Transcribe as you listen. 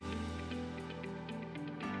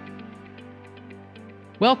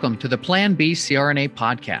Welcome to the Plan B CRNA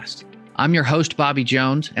podcast. I'm your host, Bobby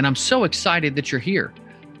Jones, and I'm so excited that you're here.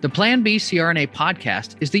 The Plan B CRNA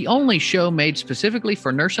podcast is the only show made specifically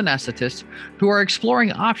for nurse anesthetists who are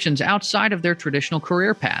exploring options outside of their traditional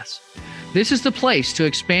career paths. This is the place to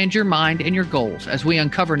expand your mind and your goals as we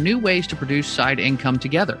uncover new ways to produce side income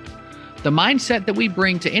together. The mindset that we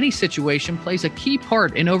bring to any situation plays a key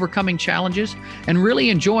part in overcoming challenges and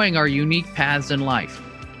really enjoying our unique paths in life.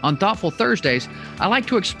 On Thoughtful Thursdays, I like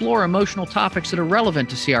to explore emotional topics that are relevant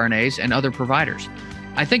to CRNAs and other providers.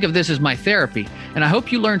 I think of this as my therapy, and I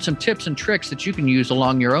hope you learn some tips and tricks that you can use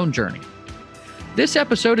along your own journey. This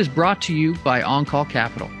episode is brought to you by On-Call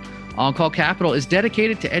Capital. On-Call Capital is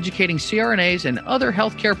dedicated to educating CRNAs and other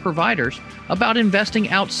healthcare providers about investing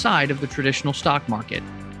outside of the traditional stock market.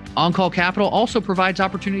 On-Call Capital also provides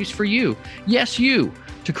opportunities for you, yes, you,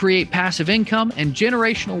 to create passive income and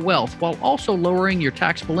generational wealth while also lowering your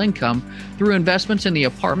taxable income through investments in the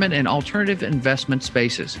apartment and alternative investment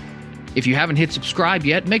spaces. If you haven't hit subscribe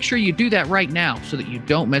yet, make sure you do that right now so that you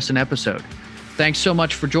don't miss an episode. Thanks so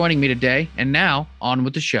much for joining me today, and now on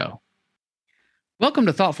with the show. Welcome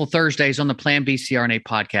to Thoughtful Thursdays on the Plan B CRNA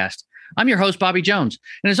podcast. I'm your host, Bobby Jones,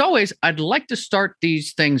 and as always, I'd like to start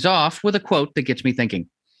these things off with a quote that gets me thinking.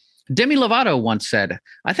 Demi Lovato once said,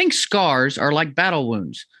 "I think scars are like battle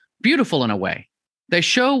wounds, beautiful in a way. They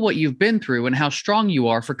show what you've been through and how strong you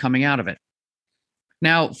are for coming out of it."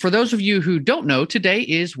 Now, for those of you who don't know, today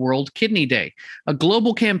is World Kidney Day, a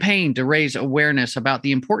global campaign to raise awareness about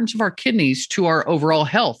the importance of our kidneys to our overall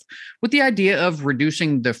health, with the idea of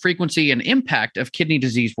reducing the frequency and impact of kidney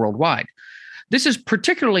disease worldwide. This is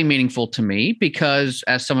particularly meaningful to me because,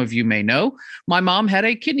 as some of you may know, my mom had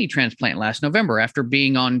a kidney transplant last November after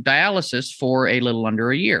being on dialysis for a little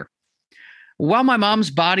under a year. While my mom's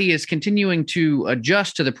body is continuing to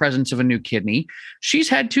adjust to the presence of a new kidney, she's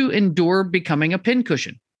had to endure becoming a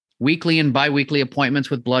pincushion. Weekly and biweekly appointments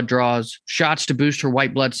with blood draws, shots to boost her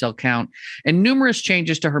white blood cell count, and numerous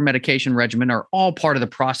changes to her medication regimen are all part of the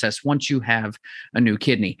process once you have a new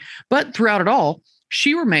kidney. But throughout it all,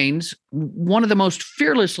 she remains one of the most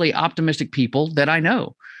fearlessly optimistic people that I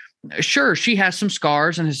know. Sure, she has some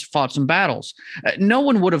scars and has fought some battles. No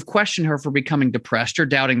one would have questioned her for becoming depressed or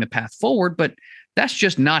doubting the path forward, but that's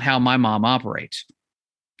just not how my mom operates.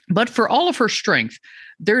 But for all of her strength,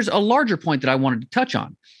 there's a larger point that I wanted to touch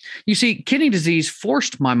on. You see, kidney disease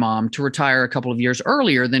forced my mom to retire a couple of years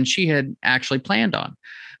earlier than she had actually planned on.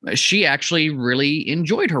 She actually really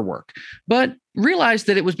enjoyed her work, but realized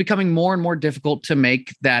that it was becoming more and more difficult to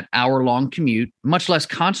make that hour-long commute, much less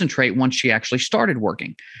concentrate once she actually started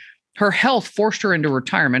working. Her health forced her into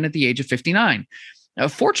retirement at the age of 59.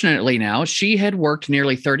 Fortunately now, she had worked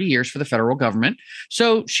nearly 30 years for the federal government,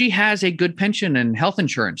 so she has a good pension and health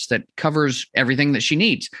insurance that covers everything that she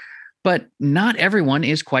needs. But not everyone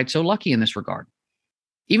is quite so lucky in this regard.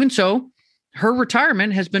 Even so, her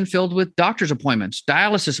retirement has been filled with doctor's appointments,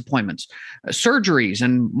 dialysis appointments, surgeries,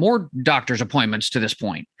 and more doctor's appointments to this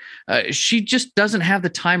point. She just doesn't have the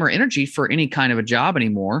time or energy for any kind of a job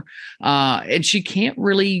anymore, and she can't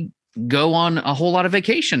really go on a whole lot of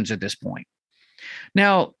vacations at this point.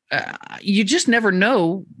 Now, you just never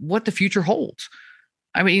know what the future holds.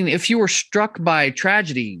 I mean, if you were struck by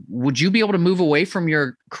tragedy, would you be able to move away from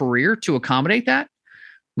your career to accommodate that?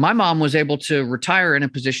 My mom was able to retire in a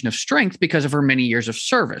position of strength because of her many years of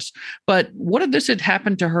service. But what if this had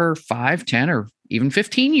happened to her 5, 10, or even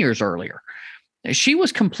 15 years earlier? She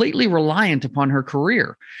was completely reliant upon her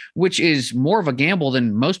career, which is more of a gamble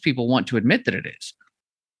than most people want to admit that it is.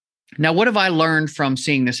 Now, what have I learned from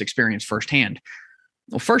seeing this experience firsthand?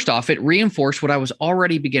 Well, first off, it reinforced what I was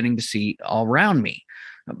already beginning to see all around me.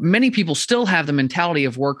 Many people still have the mentality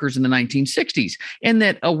of workers in the 1960s, and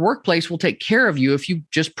that a workplace will take care of you if you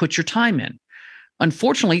just put your time in.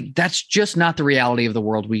 Unfortunately, that's just not the reality of the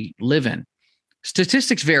world we live in.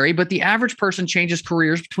 Statistics vary, but the average person changes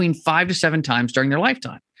careers between 5 to 7 times during their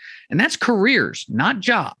lifetime. And that's careers, not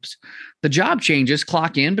jobs. The job changes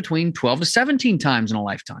clock in between 12 to 17 times in a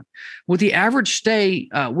lifetime, with the average stay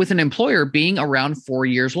with an employer being around 4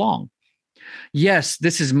 years long. Yes,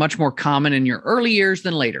 this is much more common in your early years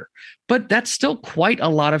than later, but that's still quite a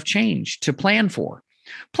lot of change to plan for.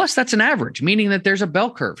 Plus, that's an average, meaning that there's a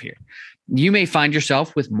bell curve here. You may find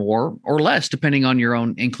yourself with more or less depending on your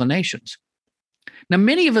own inclinations. Now,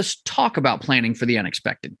 many of us talk about planning for the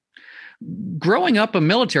unexpected. Growing up a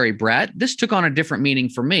military brat, this took on a different meaning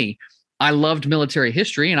for me. I loved military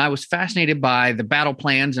history, and I was fascinated by the battle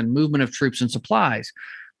plans and movement of troops and supplies.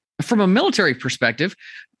 From a military perspective,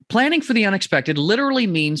 planning for the unexpected literally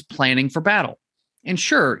means planning for battle. And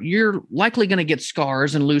sure, you're likely going to get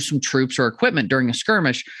scars and lose some troops or equipment during a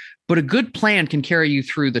skirmish, but a good plan can carry you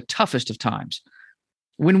through the toughest of times.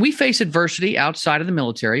 When we face adversity outside of the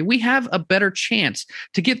military, we have a better chance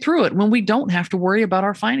to get through it when we don't have to worry about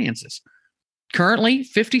our finances. Currently,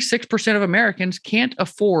 56% of Americans can't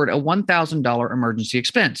afford a $1,000 emergency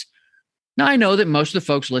expense. Now, I know that most of the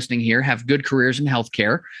folks listening here have good careers in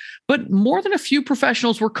healthcare, but more than a few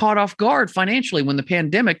professionals were caught off guard financially when the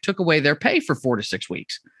pandemic took away their pay for 4 to 6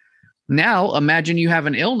 weeks. Now, imagine you have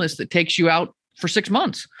an illness that takes you out for 6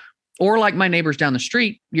 months. Or like my neighbors down the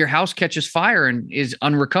street, your house catches fire and is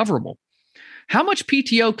unrecoverable. How much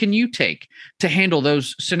PTO can you take to handle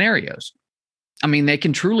those scenarios? I mean, they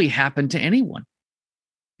can truly happen to anyone.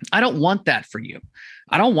 I don't want that for you.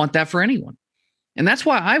 I don't want that for anyone. And that's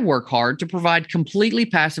why I work hard to provide completely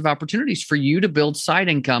passive opportunities for you to build side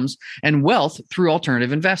incomes and wealth through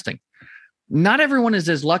alternative investing. Not everyone is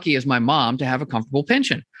as lucky as my mom to have a comfortable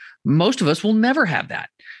pension. Most of us will never have that,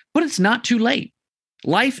 but it's not too late.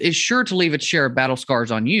 Life is sure to leave its share of battle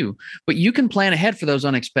scars on you, but you can plan ahead for those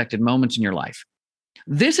unexpected moments in your life.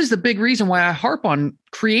 This is the big reason why I harp on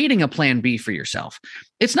creating a plan B for yourself.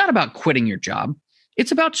 It's not about quitting your job.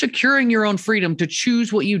 It's about securing your own freedom to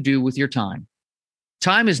choose what you do with your time.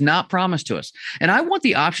 Time is not promised to us, and I want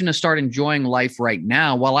the option to start enjoying life right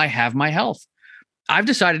now while I have my health. I've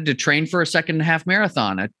decided to train for a 2.5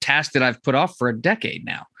 marathon, a task that I've put off for a decade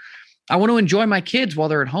now. I want to enjoy my kids while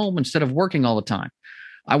they're at home instead of working all the time.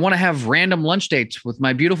 I want to have random lunch dates with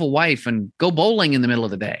my beautiful wife and go bowling in the middle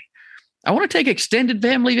of the day. I want to take extended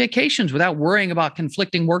family vacations without worrying about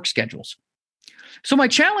conflicting work schedules. So my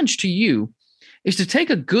challenge to you is to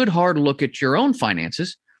take a good hard look at your own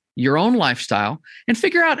finances, your own lifestyle, and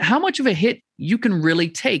figure out how much of a hit you can really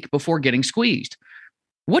take before getting squeezed.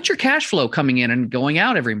 What's your cash flow coming in and going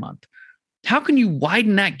out every month? How can you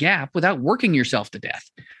widen that gap without working yourself to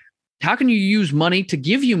death? How can you use money to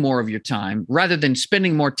give you more of your time rather than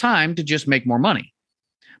spending more time to just make more money?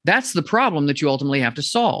 That's the problem that you ultimately have to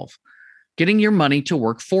solve. Getting your money to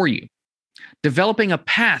work for you. Developing a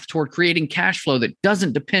path toward creating cash flow that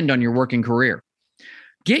doesn't depend on your working career.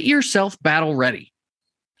 Get yourself battle ready.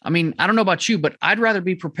 I mean, I don't know about you, but I'd rather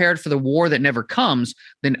be prepared for the war that never comes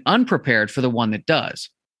than unprepared for the one that does.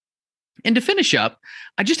 And to finish up,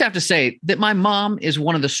 I just have to say that my mom is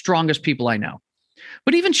one of the strongest people I know.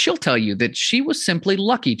 But even she'll tell you that she was simply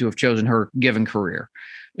lucky to have chosen her given career.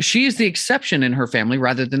 She is the exception in her family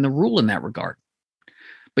rather than the rule in that regard.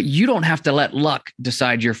 But you don't have to let luck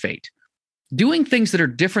decide your fate. Doing things that are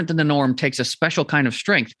different than the norm takes a special kind of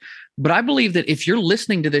strength. But I believe that if you're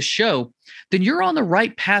listening to this show, then you're on the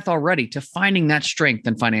right path already to finding that strength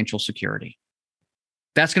and financial security.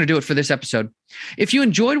 That's going to do it for this episode. If you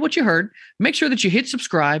enjoyed what you heard, make sure that you hit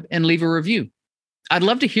subscribe and leave a review. I'd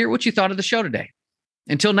love to hear what you thought of the show today.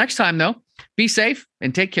 Until next time, though, be safe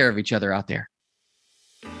and take care of each other out there.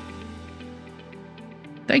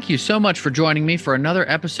 Thank you so much for joining me for another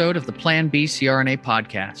episode of the Plan B CRNA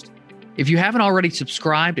podcast. If you haven't already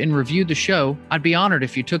subscribed and reviewed the show, I'd be honored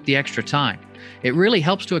if you took the extra time. It really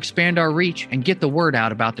helps to expand our reach and get the word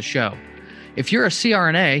out about the show. If you're a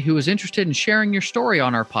CRNA who is interested in sharing your story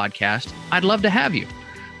on our podcast, I'd love to have you.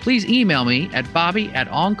 Please email me at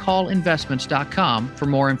bobby@oncallinvestments.com for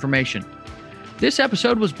more information. This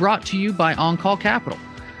episode was brought to you by OnCall Capital.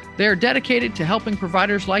 They are dedicated to helping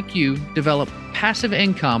providers like you develop passive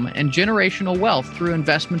income and generational wealth through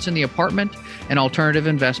investments in the apartment and alternative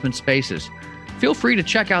investment spaces. Feel free to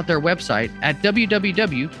check out their website at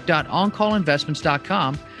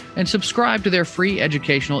www.oncallinvestments.com and subscribe to their free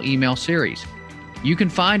educational email series. You can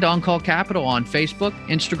find OnCall Capital on Facebook,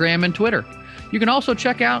 Instagram, and Twitter. You can also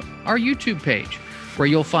check out our YouTube page, where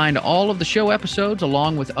you'll find all of the show episodes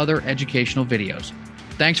along with other educational videos.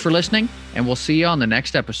 Thanks for listening, and we'll see you on the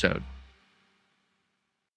next episode.